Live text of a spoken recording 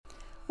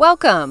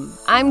Welcome.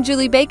 I'm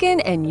Julie Bacon,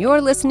 and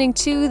you're listening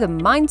to the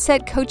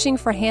Mindset Coaching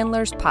for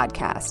Handlers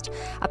podcast,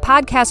 a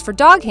podcast for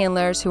dog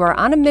handlers who are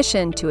on a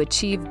mission to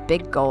achieve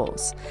big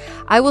goals.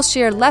 I will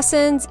share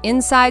lessons,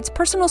 insights,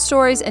 personal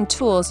stories, and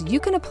tools you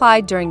can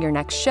apply during your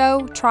next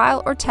show,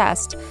 trial, or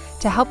test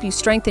to help you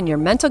strengthen your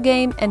mental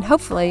game and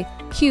hopefully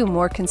cue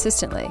more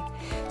consistently.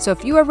 So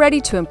if you are ready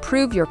to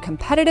improve your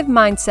competitive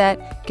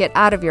mindset, get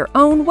out of your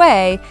own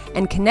way,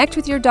 and connect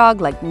with your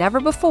dog like never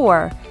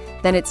before,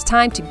 then it's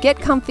time to get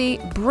comfy,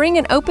 bring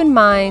an open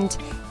mind,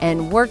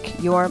 and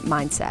work your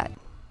mindset.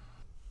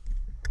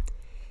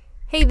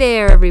 Hey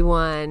there,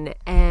 everyone,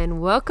 and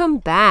welcome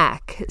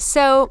back.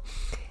 So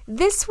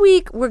this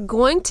week, we're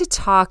going to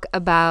talk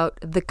about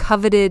the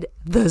coveted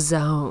the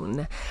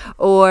zone,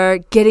 or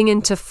getting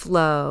into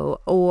flow,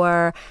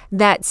 or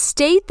that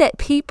state that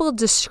people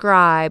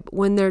describe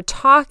when they're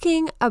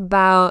talking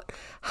about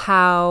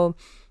how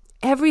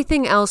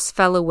everything else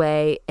fell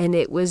away and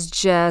it was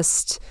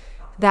just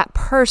that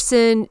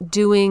person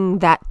doing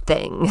that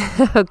thing,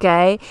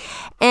 okay?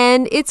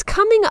 And it's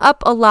coming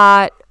up a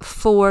lot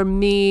for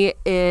me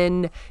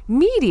in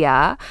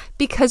media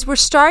because we're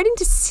starting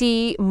to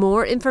see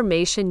more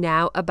information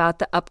now about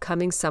the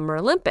upcoming Summer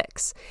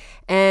Olympics.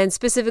 And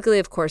specifically,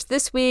 of course,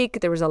 this week,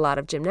 there was a lot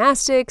of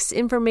gymnastics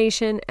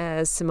information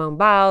as Simone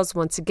Biles,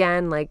 once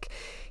again,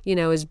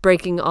 is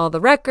breaking all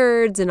the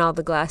records and all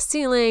the glass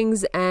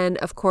ceilings. And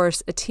of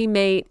course, a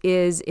teammate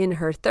is in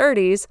her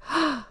 30s.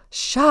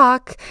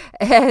 Shock.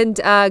 And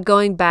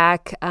going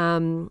back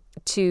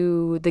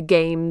to the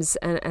games,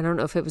 and I don't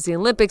know if it was the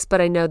Olympics, but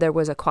I know there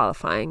was a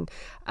qualifying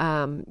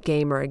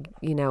game or,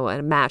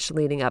 a match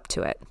leading up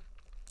to it.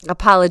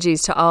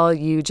 Apologies to all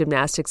you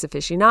gymnastics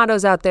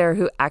aficionados out there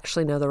who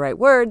actually know the right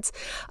words.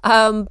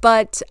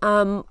 But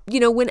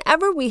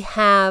whenever we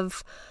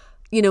have,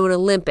 an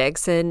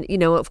Olympics, and,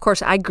 of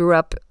course, I grew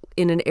up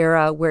in an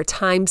era where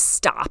time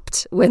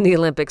stopped when the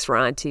Olympics were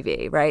on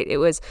TV, right? It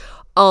was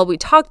all we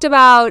talked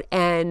about,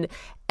 and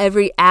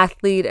every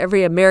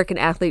American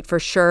athlete for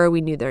sure, we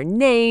knew their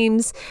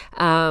names.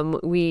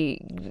 We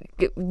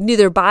knew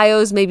their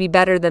bios maybe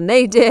better than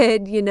they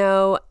did,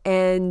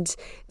 and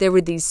there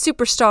were these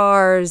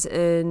superstars,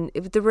 and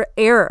there were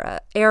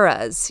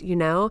eras,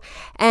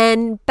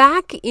 and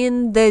back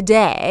in the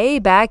day,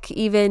 back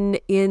even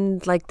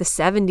in like the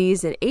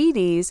 70s and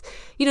 80s,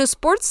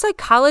 sports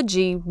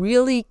psychology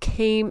really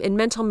came, and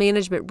mental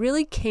management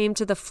really came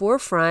to the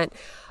forefront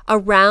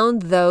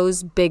around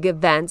those big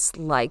events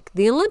like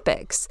the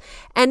Olympics.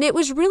 And it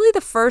was really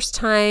the first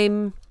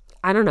time,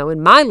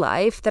 in my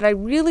life that I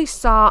really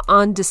saw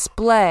on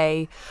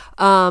display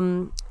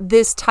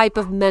this type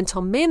of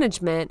mental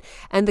management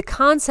and the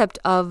concept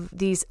of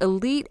these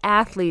elite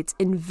athletes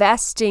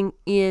investing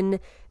in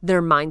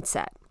their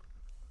mindset.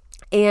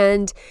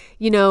 And,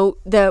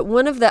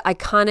 one of the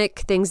iconic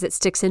things that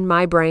sticks in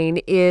my brain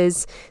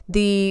is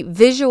the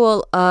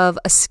visual of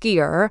a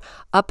skier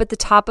up at the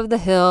top of the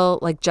hill,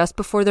 like just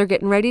before they're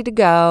getting ready to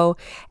go,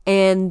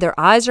 and their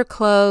eyes are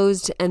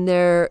closed and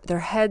their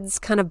heads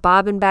kind of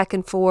bobbing back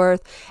and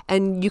forth.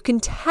 And you can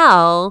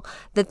tell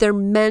that they're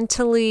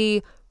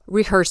mentally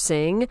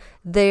rehearsing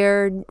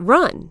their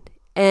run.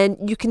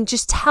 And you can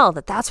just tell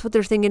that that's what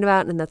they're thinking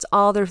about, and that's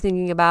all they're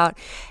thinking about.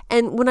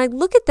 And when I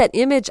look at that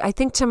image, I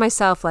think to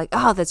myself,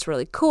 oh, that's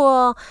really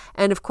cool.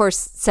 And of course,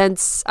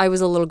 since I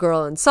was a little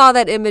girl and saw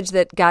that image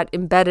that got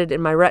embedded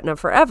in my retina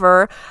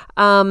forever,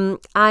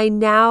 I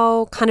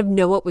now kind of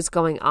know what was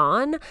going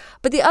on.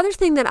 But the other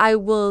thing that I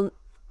will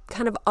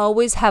kind of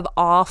always have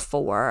awe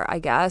for, I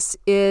guess,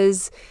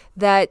 is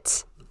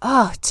that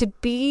to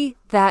be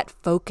that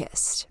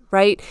focused,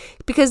 right?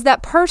 Because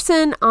that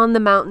person on the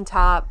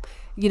mountaintop,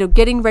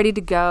 getting ready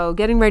to go,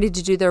 getting ready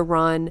to do their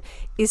run,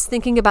 is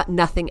thinking about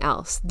nothing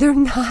else. They're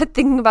not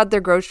thinking about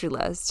their grocery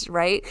list,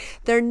 right?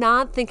 They're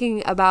not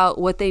thinking about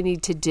what they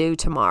need to do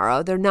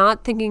tomorrow. They're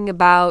not thinking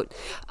about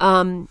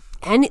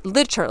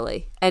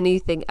literally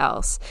anything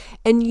else.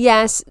 And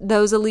yes,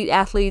 those elite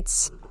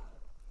athletes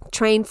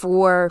train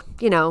for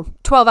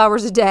 12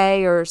 hours a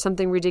day or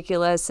something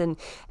ridiculous, and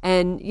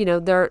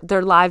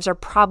their lives are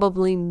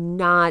probably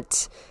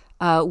not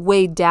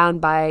weighed down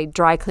by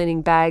dry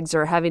cleaning bags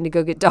or having to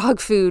go get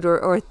dog food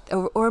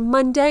or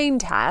mundane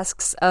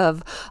tasks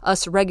of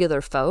us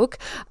regular folk.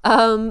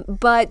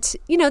 But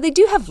they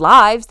do have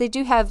lives, they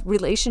do have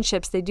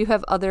relationships, they do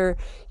have other,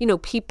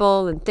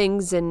 people and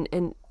things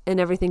and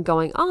everything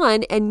going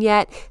on. And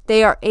yet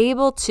they are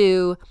able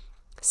to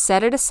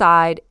set it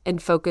aside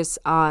and focus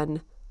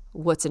on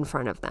what's in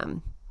front of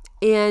them.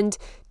 And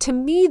to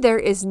me, there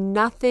is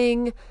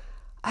nothing,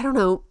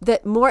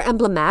 that more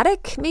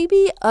emblematic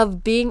maybe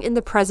of being in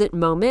the present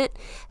moment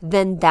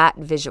than that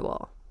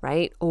visual,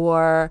 right?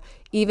 Or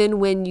even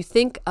when you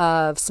think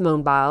of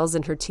Simone Biles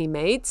and her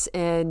teammates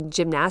and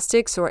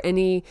gymnastics or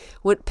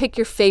pick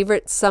your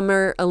favorite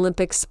Summer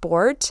Olympic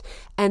sport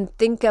and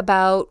think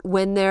about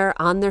when they're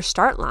on their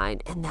start line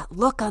and that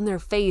look on their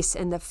face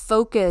and the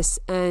focus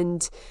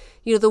and,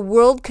 the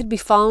world could be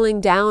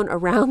falling down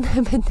around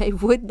them and they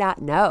would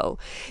not know.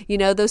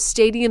 Those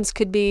stadiums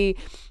could be,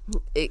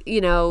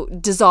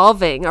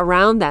 dissolving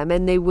around them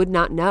and they would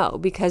not know,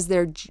 because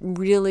they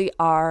really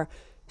are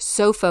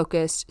so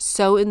focused,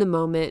 so in the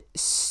moment,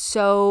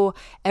 so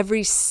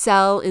every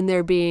cell in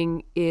their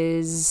being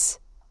is,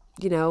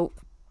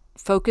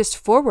 focused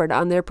forward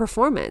on their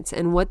performance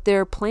and what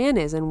their plan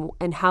is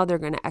and how they're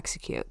going to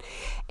execute.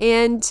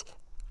 And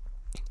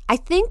I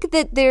think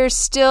that there's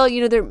still,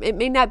 it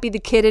may not be the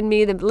kid in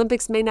me. The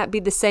Olympics may not be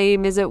the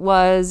same as it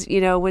was,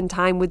 when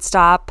time would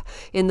stop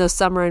in those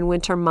summer and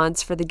winter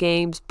months for the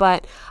games.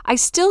 But I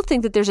still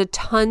think that there's a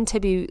ton to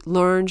be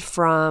learned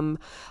from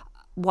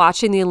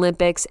watching the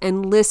Olympics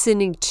and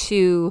listening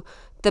to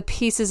the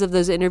pieces of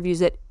those interviews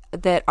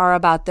that are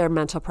about their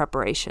mental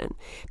preparation.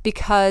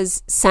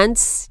 Because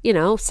since the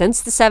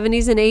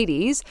 70s and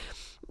 80s,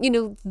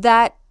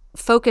 that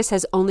focus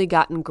has only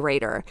gotten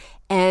greater.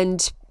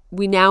 And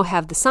we now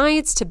have the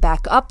science to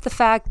back up the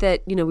fact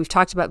that, we've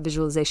talked about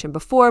visualization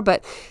before,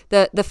 but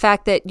the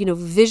fact that,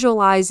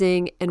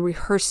 visualizing and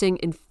rehearsing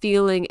and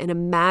feeling and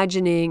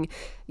imagining,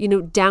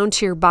 down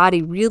to your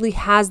body really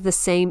has the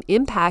same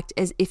impact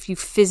as if you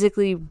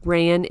physically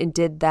ran and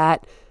did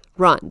that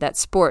run, that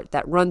sport,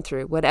 that run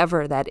through,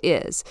 whatever that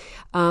is.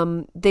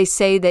 They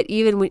say that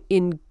even when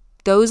in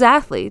those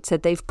athletes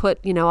that they've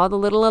put, all the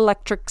little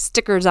electric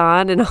stickers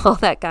on and all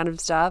that kind of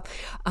stuff,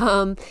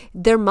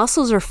 their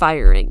muscles are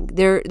firing.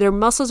 Their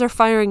muscles are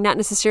firing, not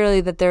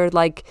necessarily that they're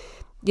like,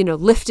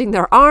 lifting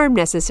their arm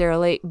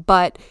necessarily,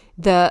 but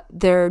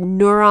their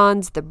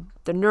neurons,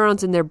 the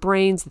neurons in their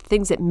brains, the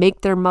things that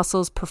make their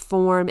muscles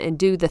perform and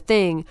do the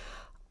thing,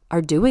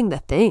 are doing the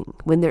thing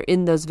when they're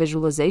in those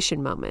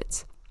visualization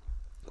moments.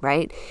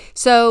 Right?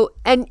 So,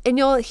 and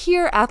you'll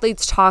hear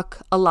athletes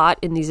talk a lot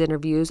in these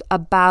interviews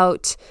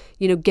about,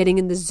 getting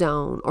in the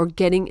zone or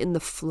getting in the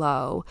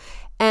flow.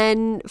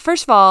 And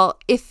first of all,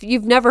 if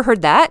you've never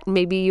heard that,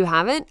 maybe you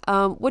haven't,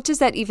 what does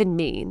that even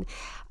mean?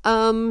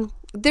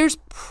 There's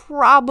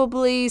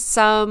probably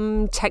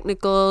some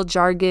technical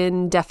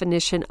jargon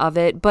definition of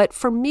it, but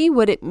for me,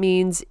 what it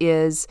means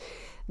is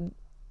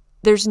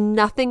there's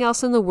nothing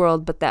else in the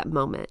world but that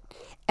moment.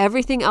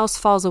 Everything else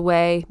falls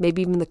away.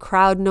 Maybe even the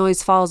crowd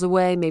noise falls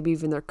away. Maybe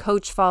even their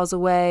coach falls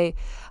away.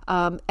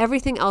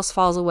 Everything else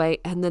falls away.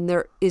 And then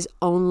there is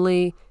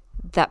only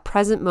that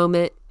present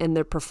moment and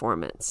their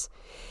performance.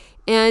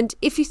 And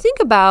if you think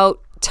about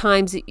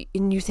times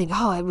and you think,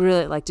 oh, I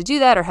really like to do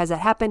that, or has that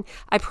happened?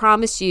 I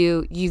promise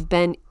you, you've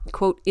been,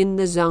 quote, in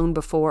the zone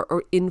before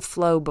or in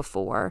flow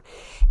before.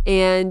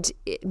 And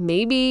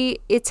maybe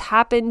it's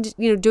happened,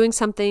 doing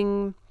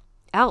something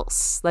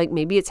else. Like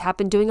maybe it's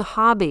happened doing a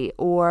hobby,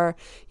 or,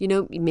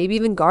 maybe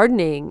even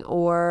gardening,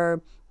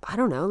 or I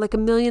don't know, like a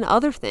million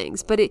other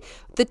things. But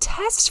the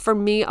test for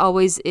me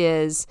always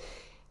is,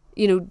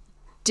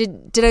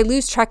 did I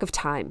lose track of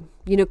time?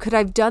 Could I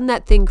have done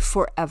that thing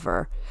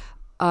forever?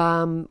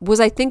 Was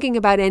I thinking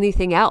about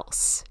anything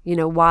else,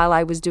 while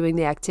I was doing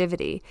the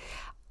activity?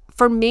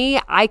 For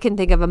me, I can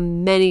think of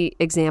many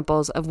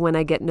examples of when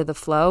I get into the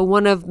flow.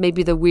 One of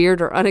maybe the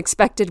weird or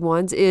unexpected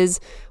ones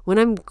is when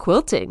I'm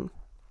quilting.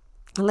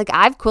 Like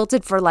I've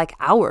quilted for like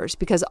hours,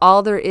 because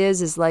all there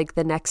is like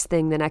the next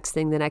thing, the next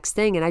thing, the next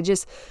thing. And I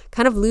just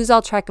kind of lose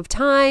all track of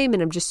time,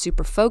 and I'm just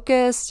super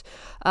focused.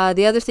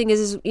 The other thing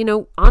is,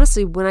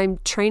 honestly, when I'm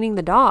training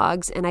the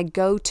dogs and I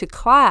go to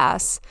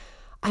class,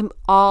 I'm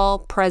all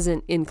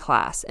present in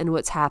class and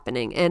what's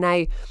happening. And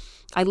I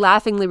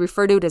laughingly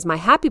refer to it as my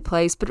happy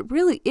place, but it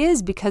really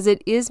is, because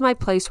it is my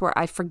place where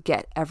I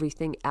forget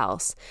everything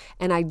else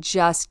and I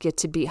just get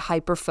to be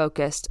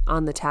hyper-focused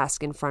on the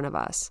task in front of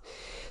us.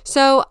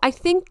 So I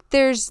think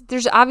there's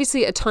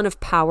obviously a ton of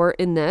power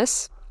in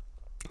this.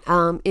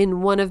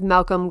 In one of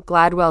Malcolm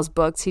Gladwell's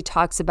books, he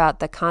talks about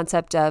the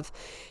concept of,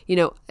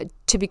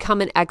 to become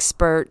an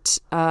expert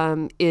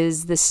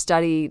is the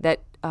study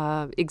that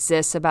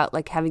exists about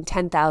like having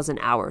 10,000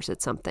 hours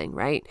at something,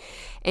 right?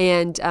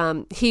 And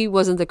he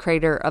wasn't the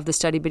creator of the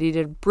study, but he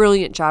did a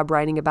brilliant job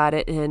writing about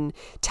it and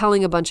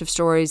telling a bunch of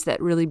stories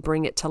that really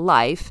bring it to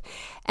life.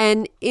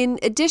 And in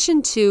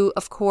addition to,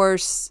 of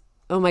course,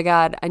 oh my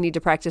God, I need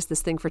to practice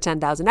this thing for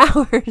 10,000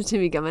 hours to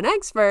become an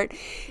expert.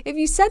 If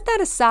you set that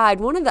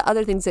aside, one of the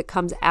other things that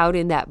comes out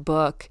in that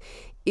book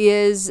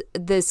is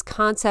this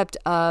concept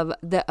of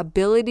the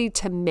ability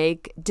to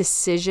make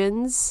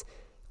decisions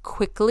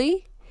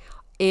quickly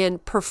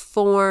and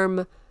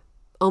perform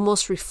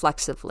almost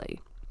reflexively.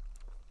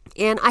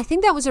 And I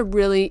think that was a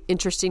really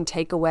interesting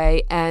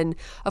takeaway. And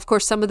of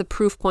course, some of the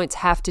proof points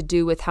have to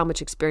do with how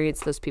much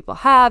experience those people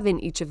have in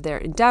each of their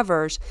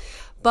endeavors.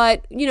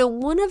 But,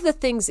 one of the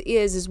things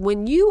is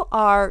when you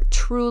are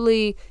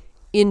truly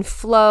in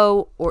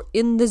flow or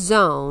in the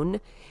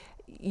zone,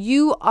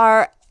 you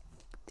are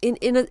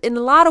in a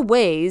lot of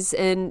ways,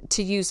 and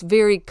to use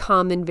very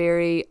common,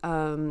 very,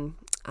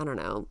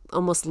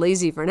 almost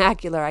lazy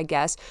vernacular, I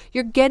guess,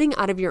 you're getting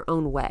out of your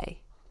own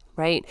way,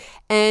 right?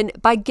 And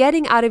by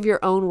getting out of your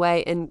own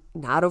way and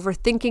not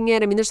overthinking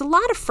it, I mean, there's a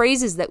lot of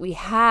phrases that we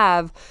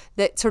have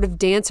that sort of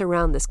dance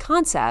around this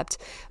concept,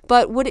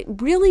 but what it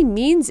really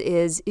means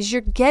is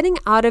you're getting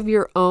out of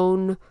your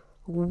own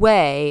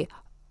way,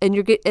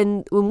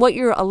 and what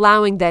you're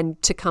allowing then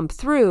to come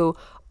through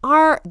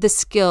are the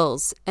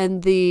skills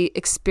and the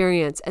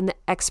experience and the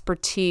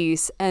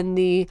expertise and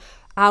the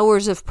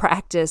hours of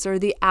practice or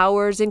the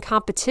hours in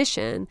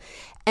competition.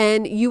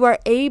 And you are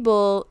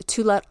able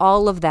to let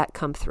all of that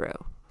come through,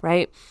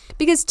 right?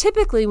 Because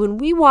typically when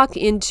we walk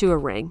into a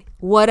ring,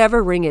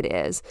 whatever ring it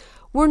is,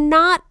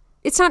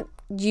 it's not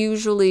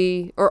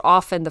usually or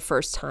often the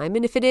first time.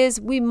 And if it is,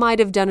 we might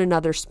have done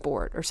another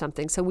sport or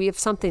something. So we have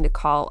something to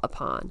call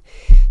upon.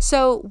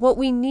 So what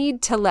we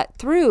need to let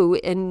through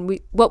and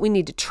what we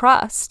need to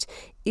trust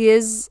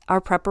is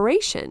our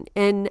preparation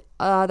and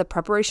the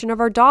preparation of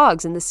our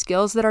dogs and the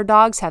skills that our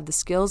dogs have, the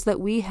skills that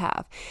we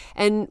have.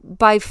 And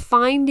by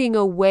finding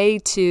a way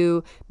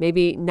to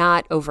maybe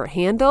not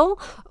overhandle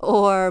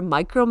or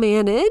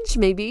micromanage,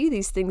 maybe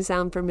these things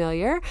sound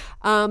familiar,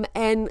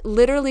 and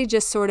literally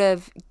just sort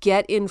of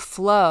get in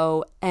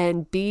flow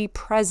and be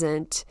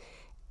present,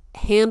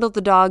 handle the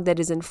dog that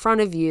is in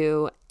front of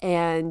you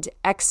and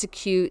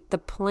execute the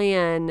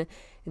plan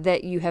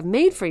that you have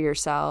made for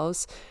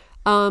yourselves,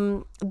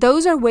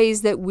 those are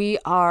ways that we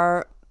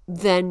are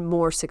then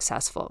more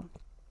successful.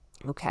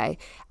 Okay.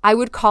 I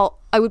would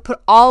put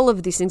all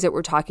of these things that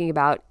we're talking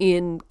about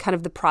in kind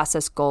of the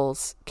process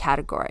goals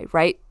category,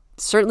 right?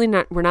 Certainly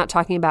not, we're not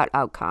talking about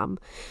outcome.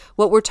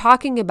 What we're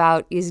talking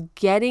about is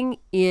getting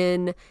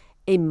in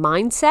a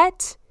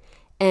mindset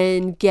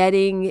and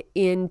getting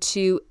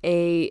into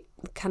a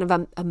kind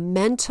of a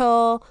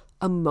mental,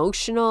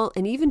 emotional,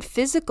 and even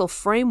physical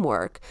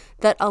framework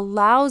that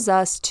allows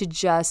us to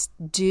just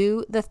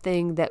do the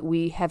thing that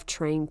we have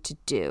trained to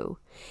do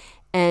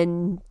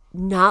and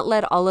not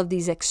let all of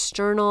these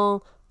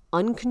external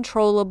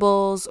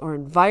uncontrollables or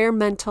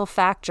environmental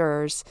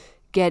factors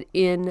get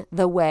in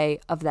the way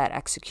of that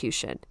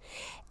execution.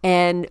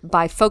 And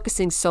by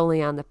focusing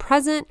solely on the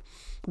present,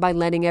 by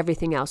letting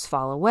everything else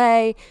fall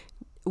away,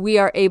 we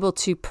are able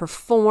to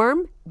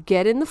perform,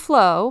 get in the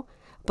flow,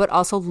 but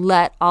also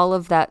let all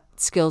of that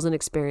skills and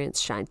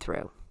experience shine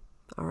through.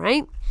 All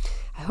right.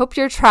 I hope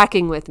you're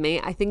tracking with me.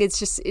 I think it's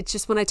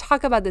just when I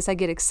talk about this, I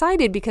get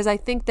excited because I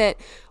think that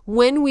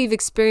when we've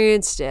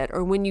experienced it,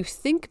 or when you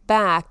think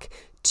back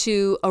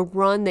to a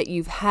run that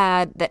you've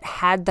had that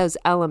had those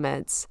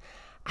elements,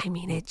 I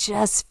mean, it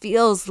just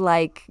feels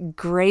like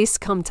grace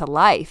come to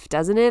life,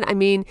 doesn't it? I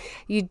mean,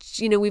 you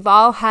know, we've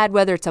all had,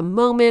 whether it's a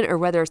moment or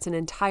whether it's an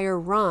entire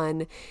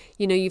run,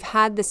 you know, you've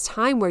had this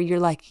time where you're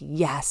like,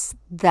 yes,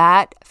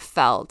 that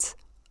felt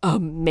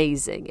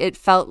amazing. It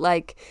felt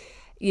like,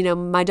 you know,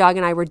 my dog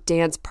and I were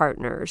dance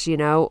partners, you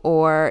know,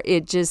 or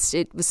it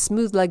was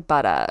smooth like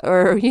butter,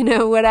 or, you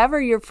know,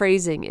 whatever your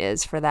phrasing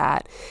is for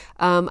that.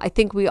 I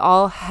think we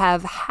all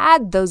have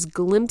had those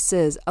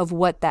glimpses of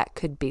what that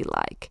could be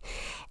like.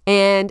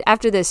 And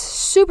after this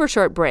super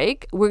short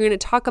break, we're going to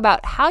talk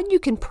about how you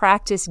can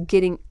practice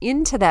getting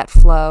into that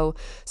flow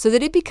so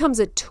that it becomes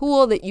a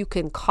tool that you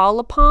can call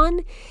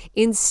upon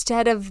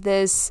instead of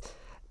this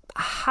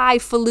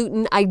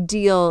highfalutin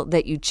ideal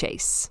that you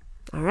chase.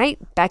 All right,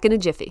 back in a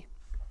jiffy.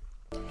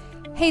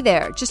 Hey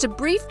there, just a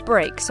brief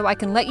break so I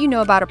can let you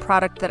know about a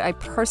product that I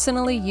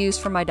personally use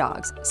for my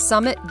dogs,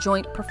 Summit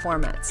Joint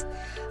Performance.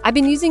 I've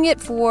been using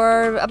it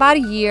for about a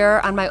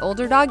year on my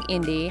older dog,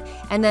 Indy,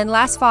 and then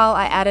last fall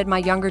I added my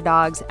younger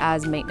dogs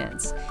as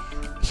maintenance.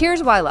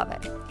 Here's why I love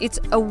it. It's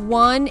a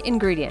one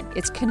ingredient.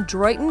 It's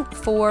chondroitin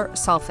 4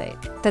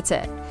 sulfate. That's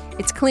it.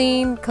 It's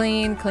clean,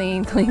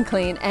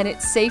 and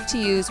it's safe to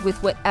use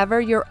with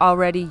whatever you're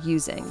already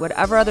using,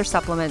 whatever other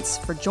supplements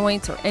for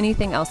joints or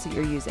anything else that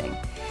you're using.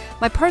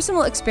 My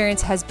personal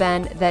experience has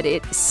been that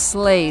it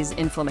slays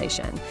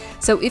inflammation.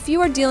 So if you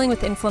are dealing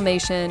with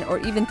inflammation or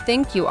even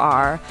think you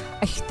are,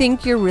 I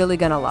think you're really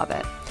going to love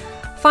it.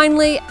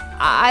 Finally,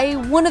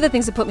 one of the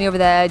things that put me over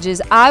the edge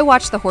is I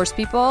watched The Horse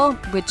People,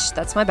 which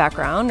that's my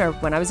background, or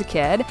when I was a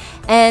kid,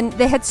 and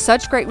they had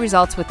such great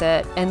results with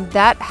it, and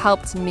that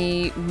helped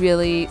me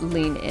really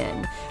lean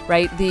in,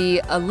 right?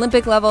 The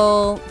Olympic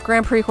level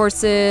Grand Prix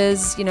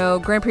horses, you know,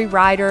 Grand Prix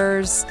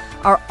riders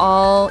are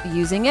all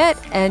using it,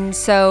 and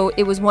so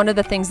it was one of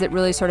the things that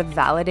really sort of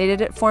validated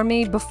it for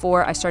me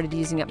before I started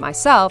using it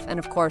myself, and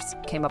of course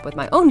came up with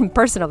my own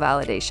personal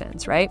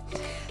validations, right?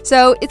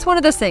 So it's one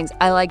of those things.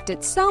 I liked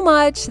it so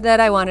much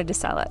that I wanted to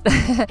sell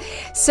it.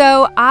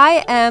 So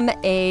I am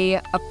a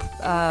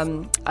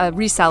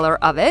reseller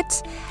of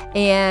it,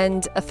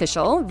 and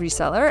official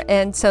reseller.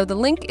 And so the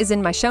link is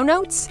in my show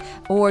notes,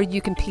 or you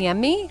can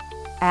PM me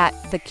at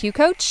the Q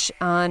Coach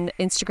on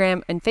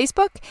Instagram and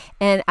Facebook,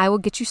 and I will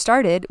get you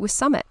started with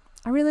Summit.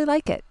 I really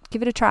like it.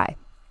 Give it a try.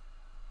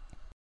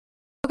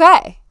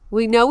 Okay,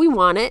 we know we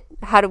want it.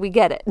 How do we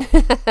get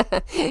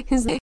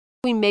it?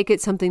 We make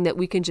it something that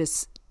we can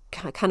just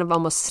kind of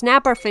almost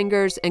snap our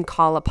fingers and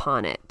call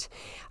upon it.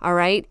 All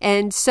right.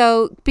 And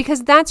so,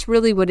 because that's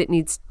really what it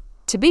needs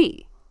to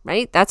be.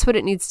 right? That's what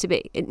it needs to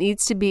be. It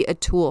needs to be a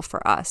tool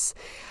for us.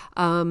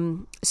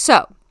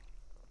 So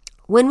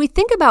when we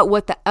think about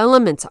what the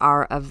elements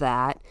are of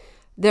that,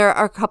 there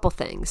are a couple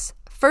things.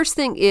 First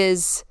thing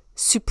is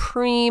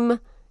supreme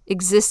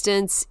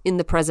existence in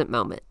the present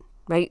moment,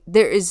 right?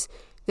 There is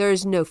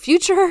no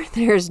future.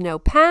 There is no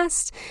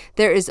past.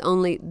 There is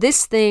only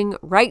this thing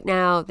right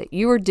now that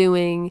you are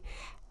doing.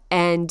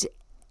 And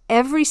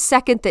every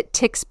second that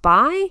ticks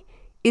by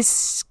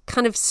is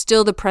kind of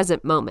still the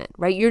present moment,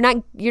 right? You're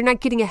not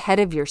getting ahead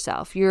of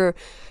yourself. You're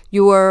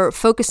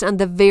focused on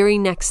the very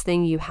next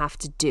thing you have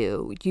to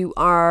do. You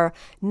are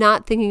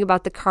not thinking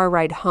about the car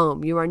ride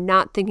home. You are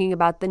not thinking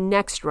about the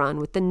next run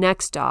with the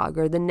next dog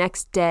or the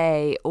next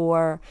day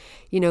or,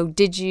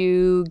 did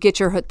you get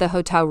the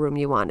hotel room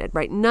you wanted,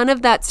 right? None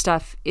of that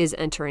stuff is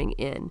entering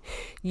in.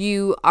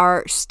 You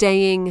are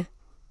staying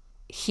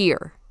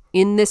here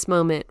in this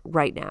moment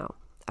right now,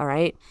 all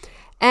right?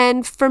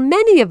 And for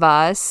many of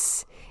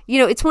us,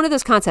 it's one of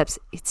those concepts.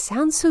 It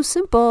sounds so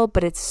simple,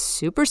 but it's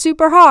super,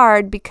 super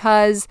hard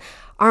because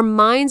our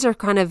minds are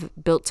kind of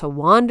built to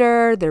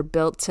wander. They're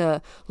built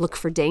to look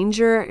for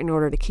danger in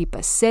order to keep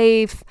us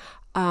safe.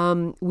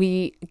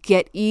 We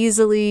get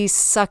easily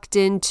sucked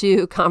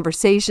into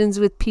conversations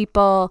with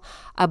people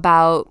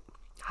about,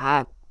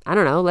 I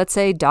don't know, let's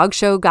say dog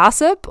show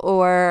gossip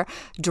or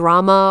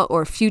drama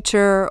or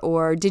future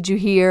or did you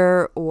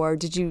hear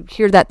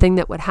that thing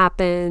that would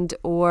happen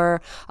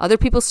or other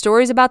people's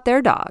stories about their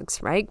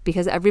dogs, right?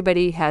 Because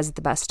everybody has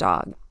the best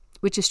dog,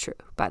 which is true,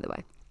 by the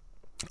way.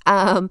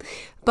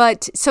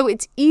 But so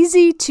it's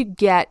easy to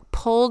get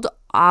pulled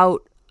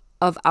out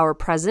of our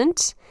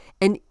present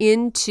and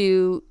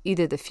into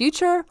either the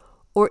future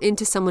or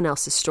into someone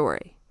else's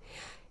story.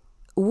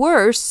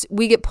 Worse,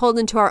 we get pulled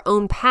into our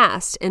own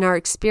past and our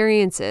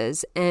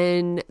experiences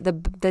and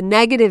the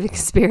negative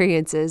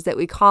experiences that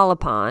we call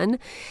upon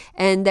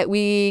and that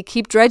we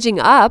keep dredging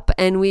up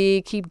and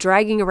we keep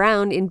dragging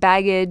around in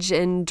baggage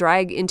and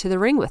drag into the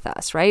ring with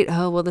us, right?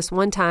 Oh, well, this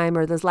one time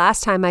or this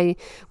last time I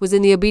was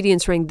in the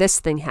obedience ring, this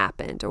thing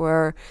happened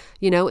or,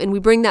 and we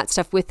bring that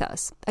stuff with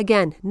us.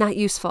 Again, not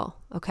useful,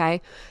 okay?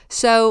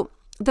 So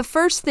the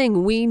first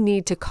thing we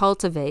need to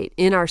cultivate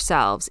in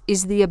ourselves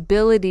is the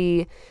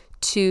ability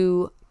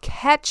to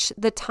catch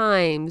the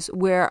times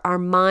where our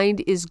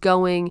mind is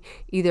going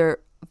either,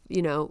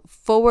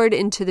 forward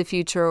into the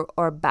future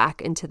or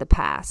back into the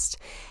past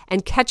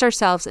and catch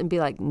ourselves and be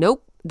like,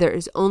 nope, there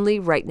is only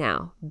right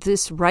now.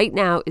 This right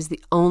now is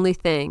the only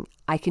thing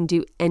I can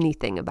do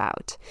anything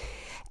about.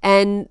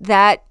 And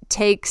that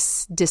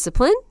takes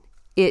discipline.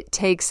 It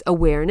takes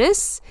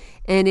awareness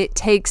and it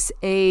takes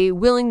a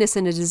willingness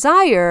and a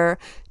desire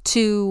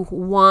to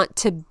want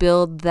to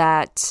build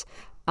that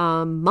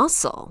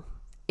muscle.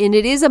 And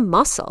it is a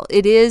muscle.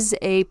 It is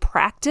a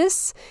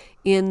practice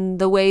in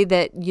the way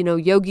that,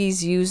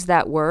 yogis use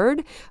that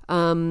word.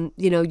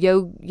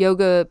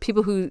 Yoga,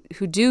 people who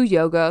do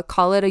yoga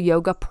call it a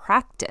yoga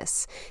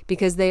practice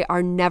because they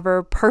are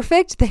never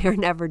perfect. They are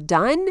never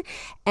done.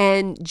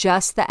 And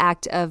just the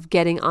act of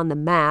getting on the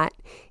mat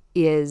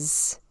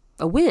is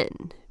a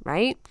win,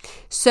 right?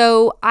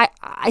 So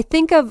I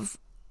think of,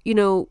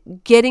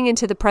 getting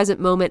into the present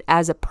moment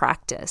as a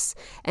practice,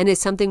 and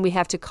it's something we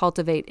have to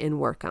cultivate and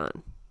work on.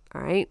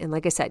 All right. And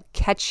like I said,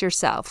 catch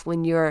yourself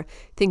when you're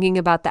thinking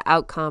about the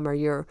outcome or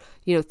you're,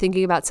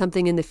 thinking about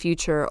something in the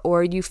future,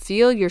 or you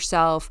feel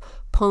yourself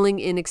pulling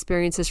in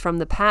experiences from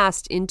the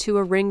past into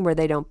a ring where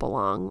they don't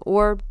belong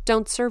or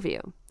don't serve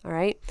you. All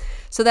right.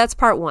 So that's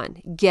part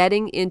one,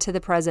 getting into the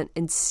present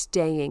and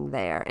staying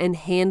there and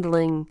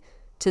handling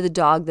to the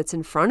dog that's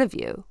in front of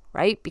you,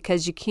 right?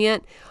 Because you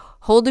can't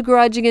hold a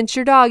grudge against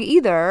your dog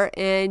either.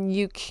 And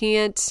you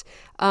can't,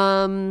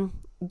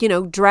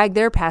 drag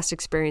their past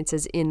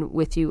experiences in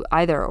with you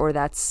either, or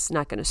that's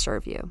not going to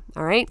serve you.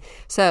 All right.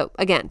 So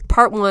again,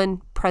 part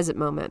one, present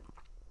moment.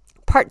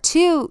 Part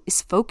two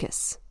is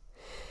focus.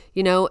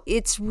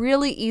 It's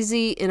really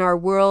easy in our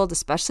world,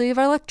 especially of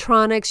our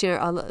electronics,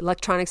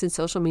 electronics and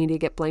social media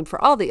get blamed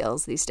for all the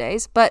ills these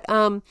days, but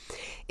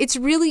it's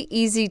really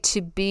easy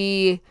to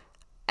be,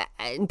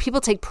 and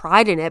people take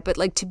pride in it, but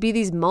like to be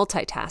these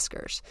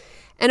multitaskers.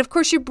 And of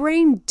course, your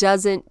brain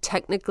doesn't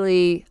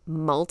technically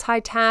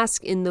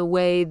multitask in the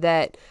way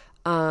that,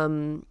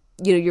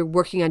 you're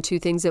working on two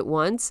things at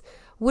once.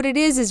 What it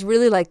is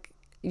really like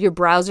your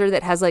browser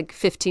that has like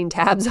 15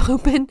 tabs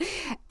open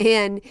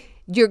and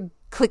you're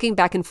clicking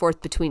back and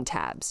forth between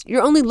tabs.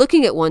 You're only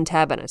looking at one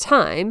tab at a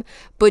time,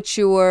 but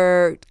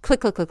you're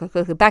click, back and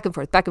forth, back and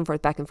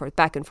forth, back and forth,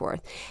 back and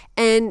forth.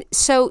 And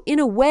so in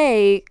a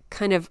way,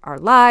 kind of our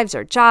lives,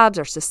 our jobs,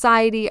 our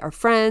society, our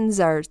friends,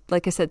 our,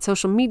 like I said,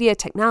 social media,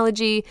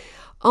 technology,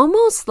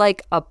 almost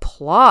like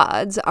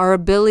applauds our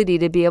ability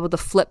to be able to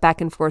flip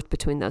back and forth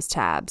between those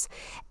tabs.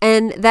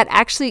 And that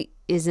actually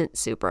isn't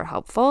super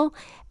helpful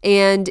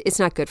and it's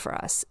not good for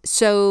us.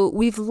 So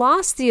we've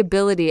lost the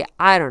ability,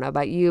 I don't know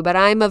about you, but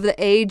I'm of the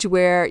age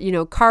where,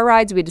 car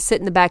rides, we had to sit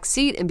in the back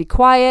seat and be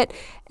quiet.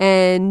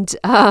 And,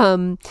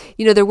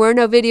 there were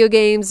no video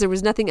games. There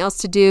was nothing else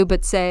to do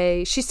but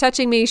say, she's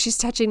touching me,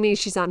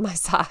 she's on my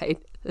side.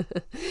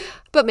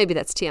 But maybe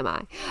that's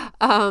TMI.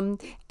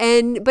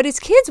 But as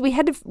kids, we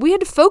had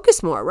to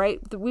focus more, right?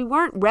 We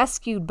weren't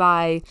rescued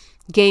by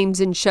games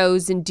and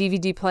shows and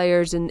DVD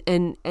players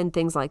and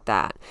things like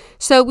that.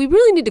 So we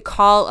really need to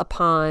call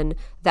upon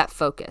that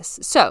focus.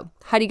 So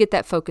how do you get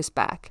that focus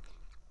back?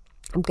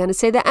 I'm going to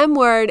say the M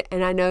word,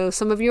 and I know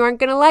some of you aren't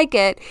going to like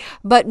it,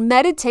 but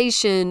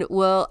meditation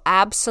will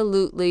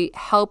absolutely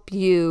help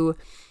you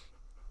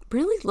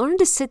really learn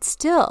to sit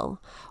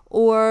still,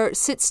 or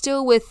sit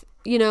still with,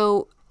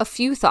 a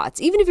few thoughts.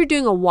 Even if you're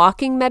doing a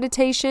walking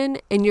meditation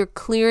and you're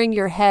clearing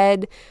your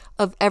head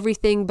of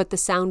everything but the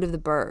sound of the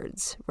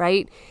birds,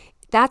 right?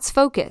 That's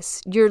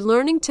focus. You're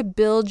learning to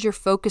build your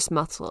focus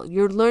muscle.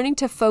 You're learning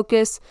to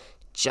focus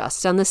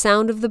just on the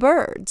sound of the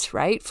birds,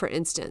 right? For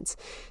instance.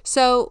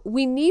 So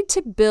we need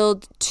to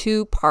build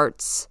two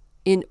parts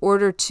in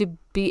order to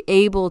be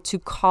able to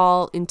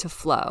call into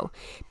flow.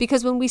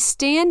 Because when we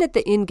stand at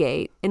the in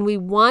gate and we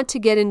want to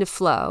get into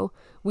flow,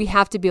 we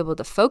have to be able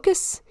to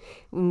focus,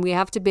 and we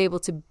have to be able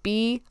to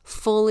be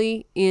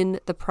fully in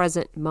the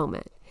present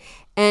moment.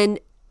 And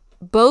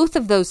both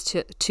of those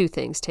two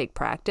things take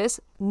practice.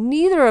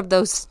 Neither of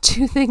those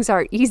two things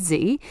are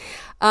easy.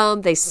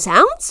 They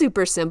sound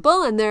super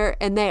simple, and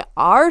they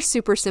are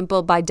super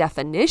simple by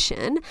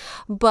definition,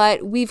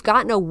 but we've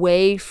gotten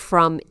away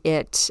from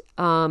it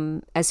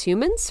as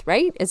humans,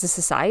 right? As a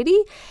society.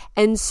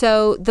 And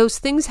so those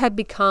things have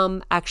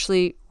become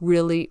actually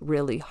really,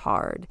 really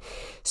hard.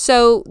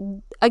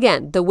 So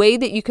again, the way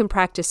that you can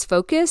practice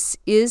focus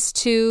is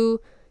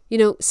to,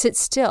 sit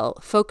still,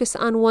 focus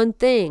on one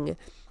thing.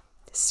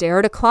 Stare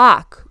at a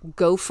clock,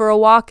 go for a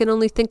walk and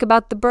only think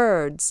about the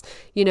birds,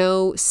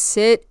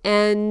 sit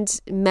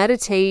and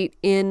meditate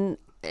in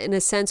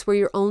a sense where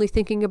you're only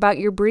thinking about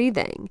your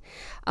breathing.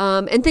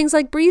 And things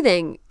like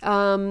breathing,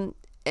 and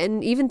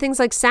even things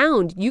like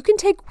sound, you can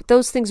take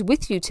those things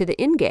with you to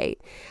the in gate.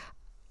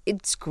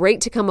 It's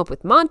great to come up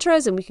with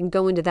mantras, and we can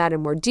go into that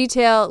in more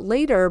detail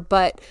later,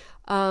 but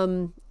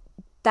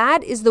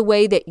that is the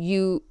way that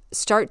you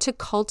start to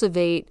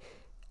cultivate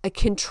a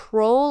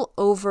control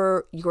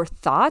over your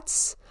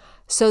thoughts,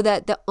 so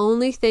that the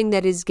only thing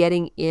that is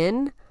getting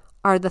in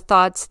are the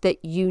thoughts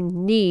that you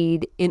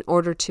need in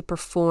order to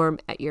perform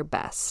at your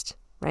best,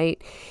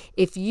 right?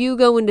 If you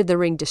go into the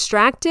ring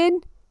distracted,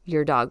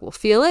 your dog will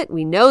feel it.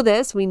 We know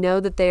this. We know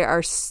that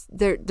they're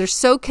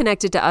so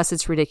connected to us,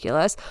 it's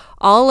ridiculous.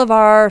 All of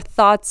our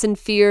thoughts and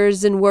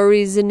fears and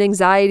worries and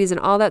anxieties and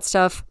all that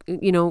stuff,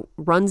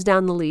 runs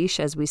down the leash,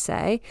 as we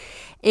say.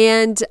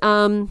 And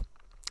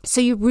so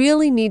you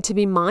really need to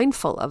be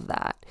mindful of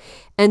that.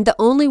 And the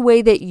only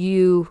way that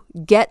you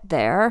get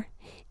there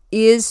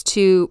is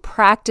to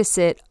practice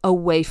it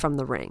away from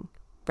the ring,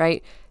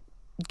 right?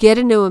 Get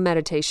into a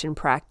meditation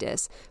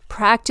practice.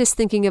 Practice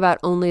thinking about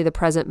only the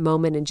present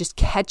moment and just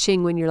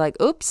catching when you're like,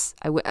 oops,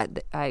 I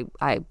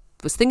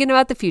was thinking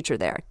about the future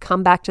there.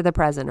 Come back to the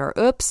present. Or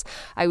oops,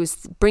 I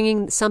was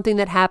bringing something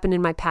that happened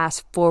in my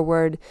past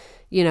forward,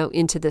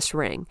 into this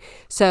ring.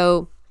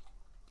 So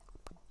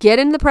get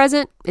in the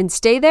present and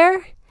stay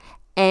there.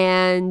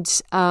 And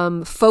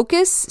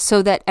focus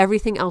so that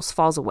everything else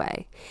falls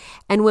away.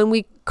 And when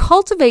we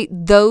cultivate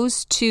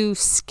those two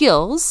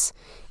skills,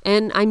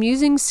 and I'm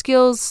using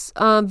skills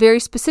very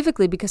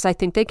specifically because I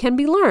think they can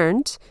be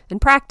learned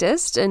and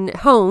practiced and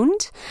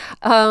honed,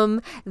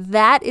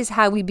 that is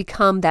how we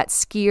become that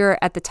skier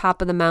at the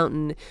top of the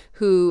mountain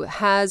who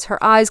has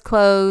her eyes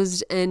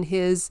closed and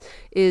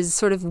is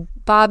sort of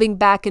bobbing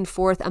back and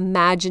forth,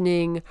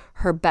 imagining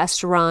her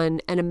best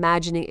run and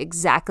imagining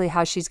exactly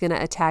how she's going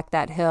to attack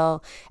that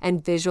hill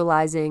and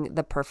visualizing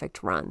the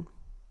perfect run.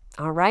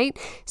 All right.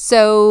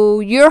 So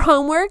your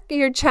homework,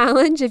 your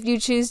challenge, if you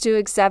choose to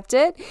accept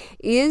it,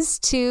 is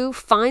to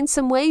find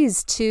some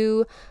ways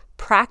to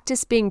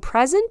practice being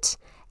present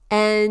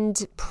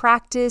and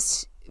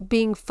practice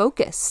being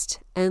focused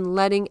and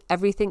letting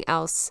everything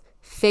else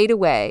fade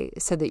away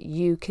so that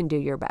you can do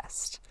your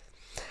best.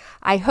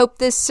 I hope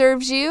this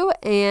serves you,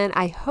 and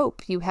I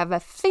hope you have a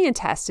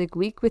fantastic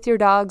week with your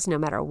dogs, no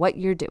matter what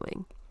you're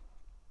doing.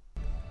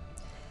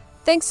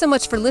 Thanks so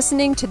much for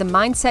listening to the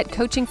Mindset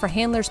Coaching for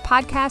Handlers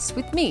podcast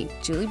with me,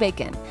 Julie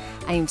Bacon.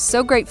 I am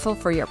so grateful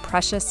for your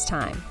precious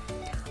time.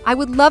 I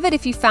would love it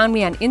if you found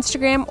me on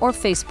Instagram or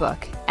Facebook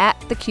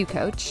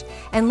 @theQCoach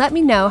and let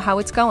me know how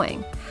it's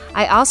going.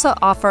 I also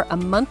offer a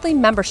monthly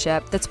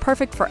membership that's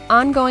perfect for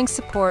ongoing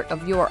support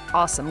of your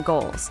awesome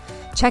goals.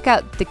 Check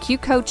out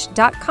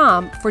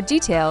theqcoach.com for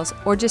details,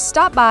 or just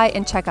stop by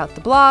and check out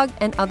the blog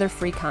and other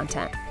free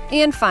content.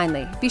 And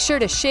finally, be sure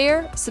to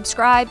share,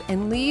 subscribe,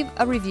 and leave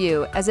a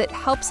review, as it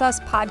helps us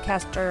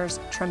podcasters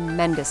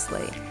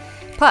tremendously.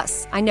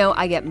 Plus, I know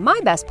I get my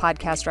best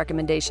podcast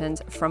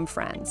recommendations from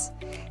friends.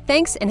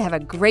 Thanks, and have a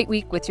great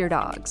week with your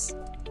dogs.